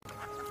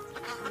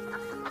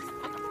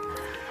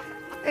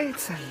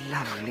It's a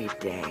lovely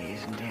day,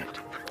 isn't it?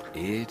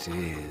 It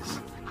is.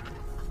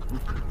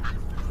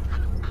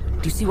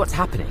 Do you see what's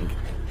happening?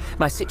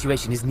 My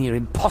situation is near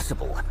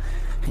impossible.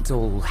 It's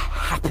all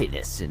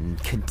happiness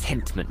and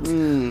contentment.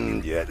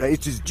 Yeah,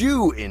 it is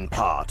due in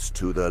part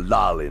to the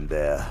lull in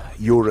their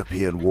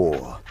European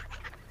war.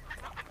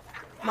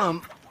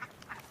 Mum,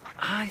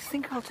 I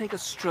think I'll take a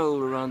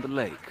stroll around the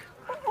lake.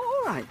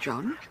 All right,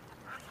 John.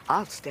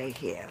 I'll stay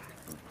here.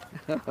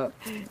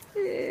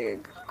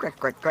 Quick,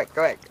 quick, quick,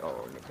 quick.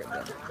 Oh, look at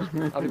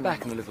that. I'll be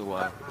back in a little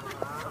while.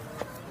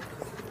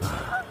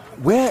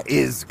 Where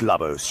is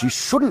Glubbo? She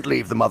shouldn't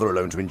leave the mother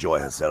alone to enjoy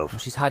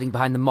herself. She's hiding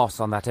behind the moss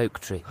on that oak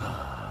tree.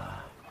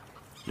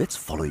 Let's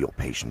follow your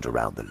patient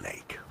around the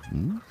lake.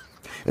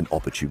 An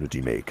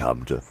opportunity may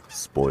come to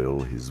spoil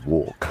his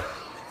walk.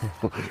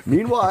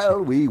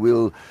 Meanwhile, we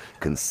will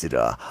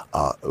consider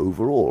our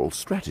overall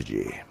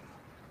strategy.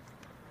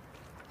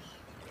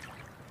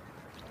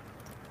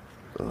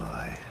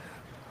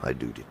 I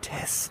do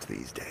detest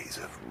these days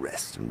of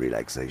rest and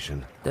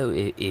relaxation. Though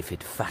if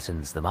it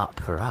fattens them up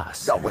for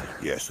us. Oh, well,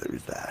 yes, there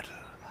is that.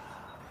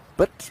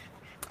 But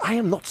I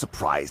am not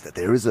surprised that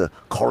there is a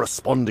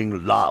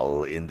corresponding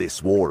lull in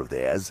this war of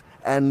theirs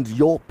and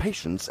your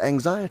patient's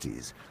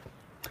anxieties.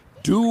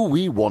 Do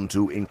we want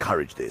to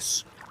encourage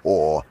this,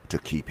 or to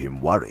keep him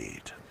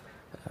worried?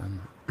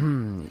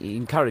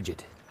 Encourage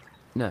it.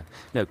 No,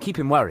 keep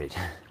him worried.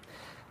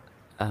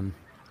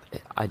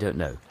 I don't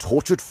know.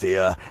 Tortured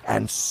fear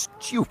and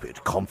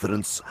stupid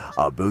confidence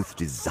are both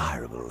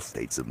desirable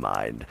states of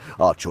mind.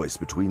 Our choice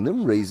between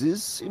them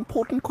raises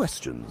important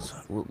questions.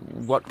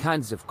 What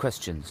kinds of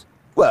questions?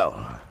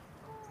 Well,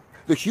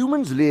 the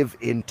humans live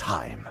in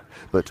time,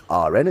 but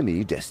our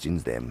enemy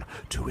destines them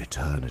to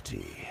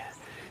eternity.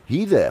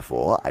 He,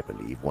 therefore, I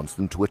believe, wants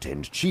them to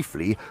attend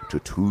chiefly to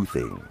two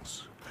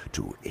things: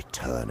 to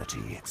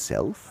eternity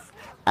itself,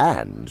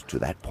 and to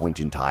that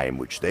point in time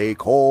which they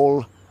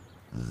call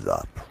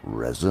the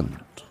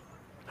present.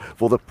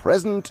 For the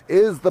present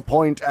is the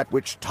point at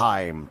which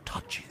time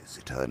touches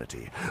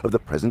eternity. Of the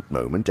present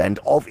moment, and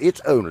of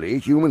it only,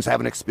 humans have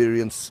an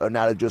experience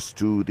analogous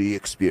to the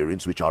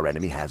experience which our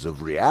enemy has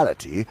of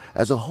reality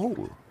as a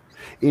whole.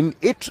 In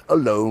it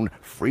alone,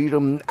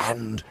 freedom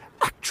and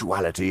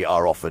actuality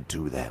are offered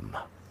to them.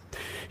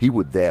 He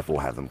would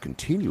therefore have them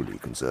continually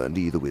concerned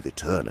either with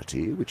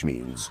eternity, which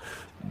means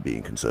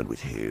being concerned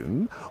with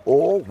him,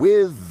 or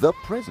with the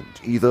present,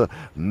 either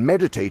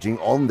meditating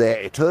on their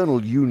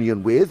eternal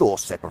union with or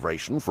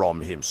separation from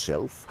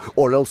himself,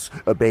 or else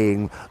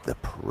obeying the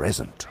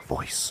present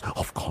voice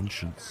of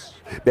conscience,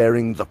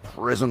 bearing the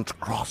present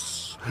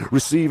cross,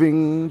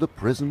 receiving the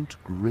present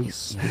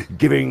grace,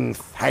 giving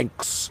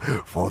thanks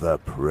for the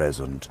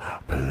present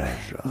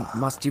pleasure.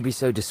 Must you be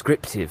so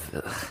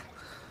descriptive?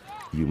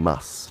 You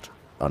must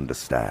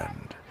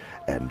understand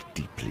and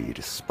deeply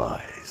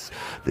despise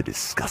the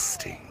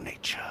disgusting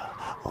nature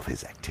of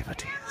his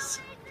activities.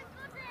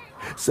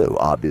 So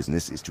our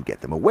business is to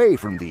get them away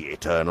from the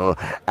eternal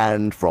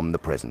and from the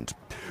present.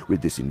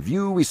 With this in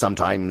view, we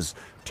sometimes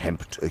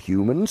tempt a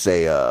human,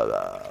 say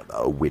a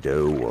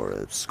widow or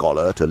a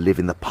scholar, to live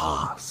in the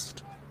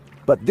past.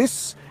 But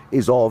this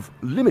is of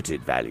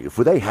limited value,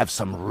 for they have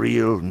some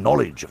real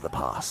knowledge of the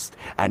past,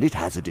 and it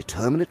has a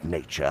determinate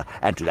nature,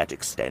 and to that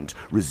extent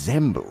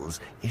resembles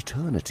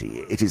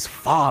eternity. It is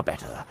far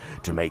better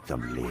to make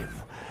them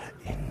live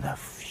in the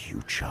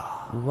future.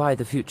 Why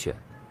the future?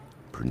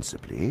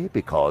 Principally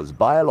because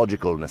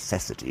biological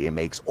necessity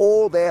makes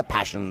all their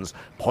passions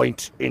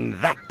point in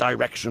that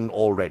direction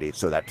already,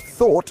 so that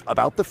thought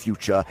about the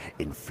future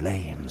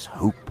inflames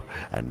hope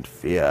and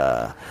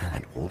fear,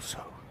 and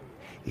also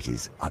it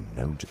is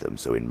unknown to them,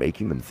 so in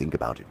making them think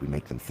about it, we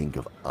make them think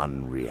of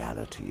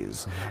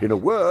unrealities. In a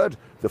word,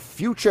 the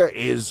future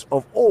is,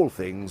 of all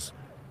things,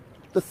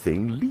 the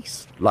thing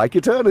least like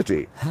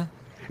eternity.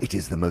 It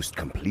is the most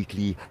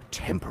completely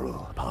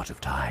temporal part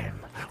of time,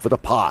 for the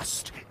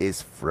past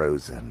is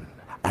frozen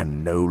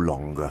and no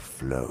longer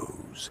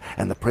flows,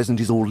 and the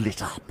present is all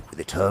lit up with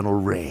eternal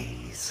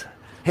rays.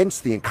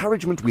 Hence the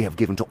encouragement we have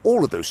given to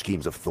all of those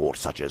schemes of thought,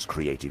 such as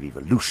creative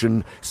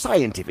evolution,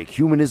 scientific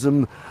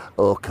humanism,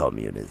 or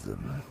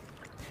communism.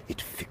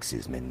 It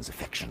fixes men's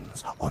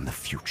affections on the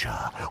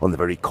future, on the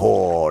very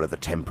core of the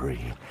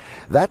temporary.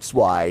 That's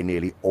why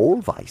nearly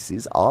all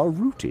vices are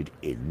rooted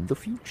in the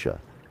future.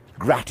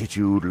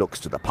 Gratitude looks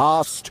to the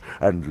past,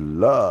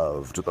 and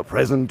love to the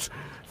present.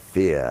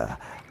 Fear,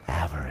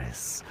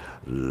 avarice,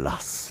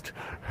 lust,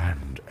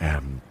 and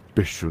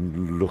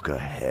ambition look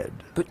ahead.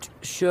 But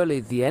surely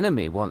the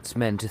enemy wants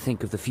men to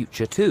think of the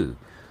future too.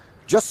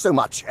 Just so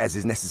much as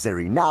is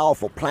necessary now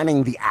for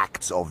planning the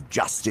acts of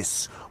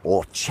justice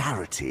or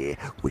charity,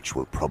 which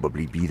will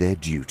probably be their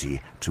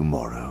duty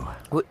tomorrow.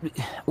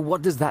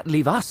 What does that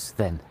leave us,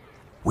 then?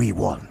 We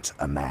want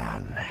a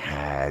man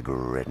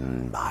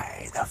hag-ridden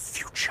by the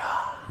future,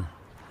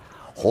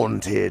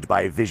 haunted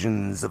by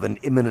visions of an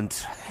imminent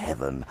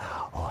heaven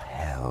or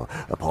hell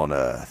upon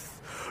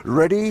earth,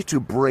 ready to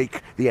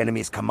break the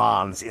enemy's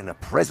commands in the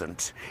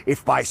present,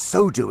 if by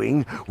so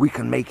doing we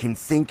can make him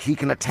think he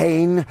can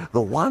attain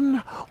the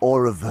one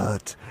or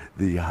avert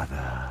the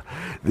other.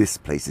 This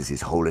places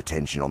his whole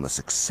attention on the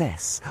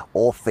success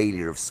or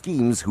failure of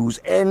schemes whose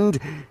end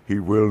he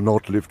will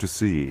not live to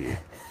see.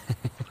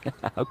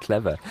 How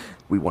clever.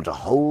 We want a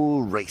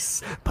whole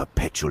race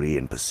perpetually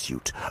in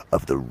pursuit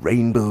of the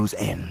rainbow's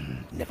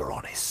end, never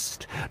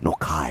honest, nor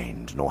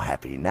kind, nor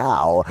happy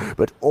now,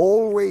 but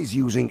always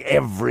using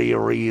every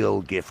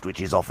real gift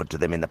which is offered to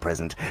them in the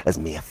present as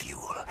mere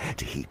fuel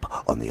to heap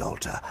on the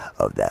altar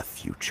of their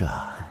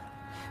future.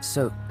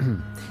 So,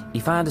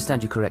 if I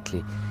understand you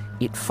correctly,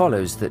 it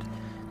follows that,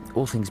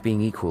 all things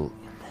being equal,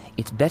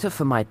 it's better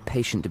for my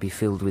patient to be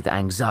filled with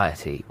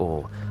anxiety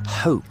or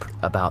hope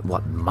about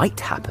what might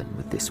happen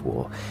with this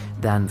war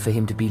than for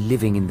him to be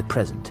living in the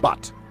present.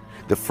 But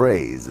the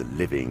phrase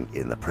living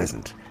in the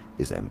present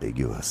is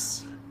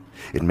ambiguous.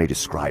 It may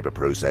describe a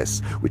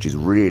process which is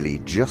really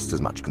just as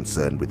much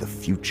concerned with the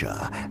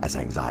future as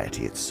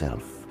anxiety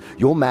itself.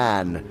 Your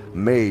man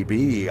may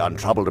be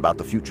untroubled about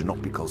the future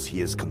not because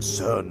he is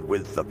concerned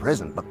with the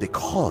present, but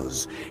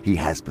because he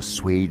has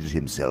persuaded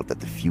himself that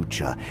the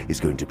future is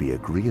going to be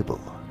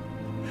agreeable.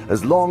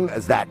 As long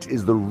as that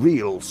is the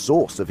real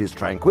source of his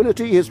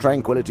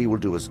tranquility will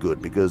do us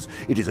good, because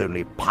it is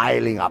only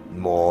piling up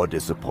more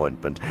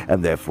disappointment,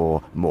 and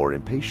therefore more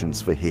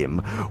impatience for him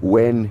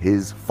when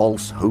his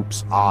false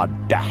hopes are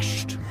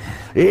dashed.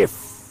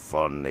 If,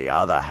 on the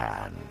other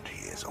hand,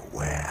 he is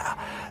aware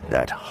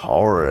that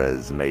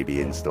horrors may be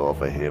in store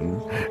for him,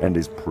 and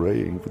is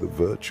praying for the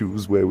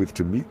virtues wherewith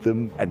to meet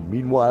them, and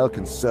meanwhile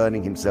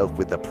concerning himself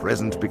with the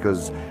present,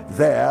 because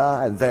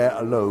there and there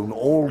alone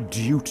all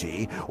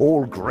duty,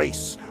 all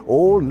grace,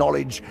 all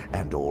knowledge,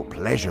 and all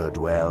pleasure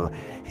dwell,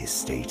 his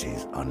state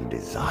is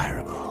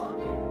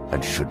undesirable,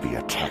 and should be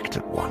attacked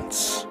at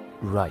once.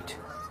 Right.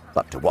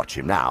 But to watch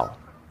him now,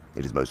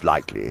 it is most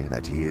likely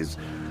that he is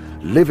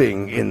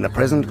living in the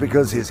present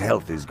because his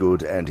health is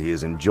good and he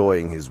is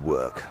enjoying his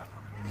work.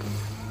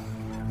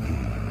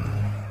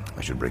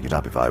 I should break it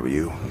up if I were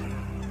you.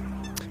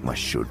 Why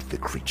should the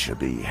creature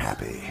be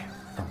happy?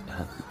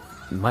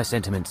 My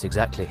sentiments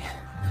exactly.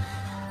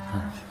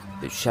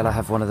 Shall I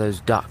have one of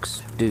those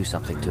ducks do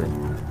something to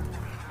him?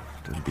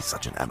 Don't be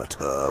such an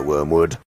amateur, Wormwood.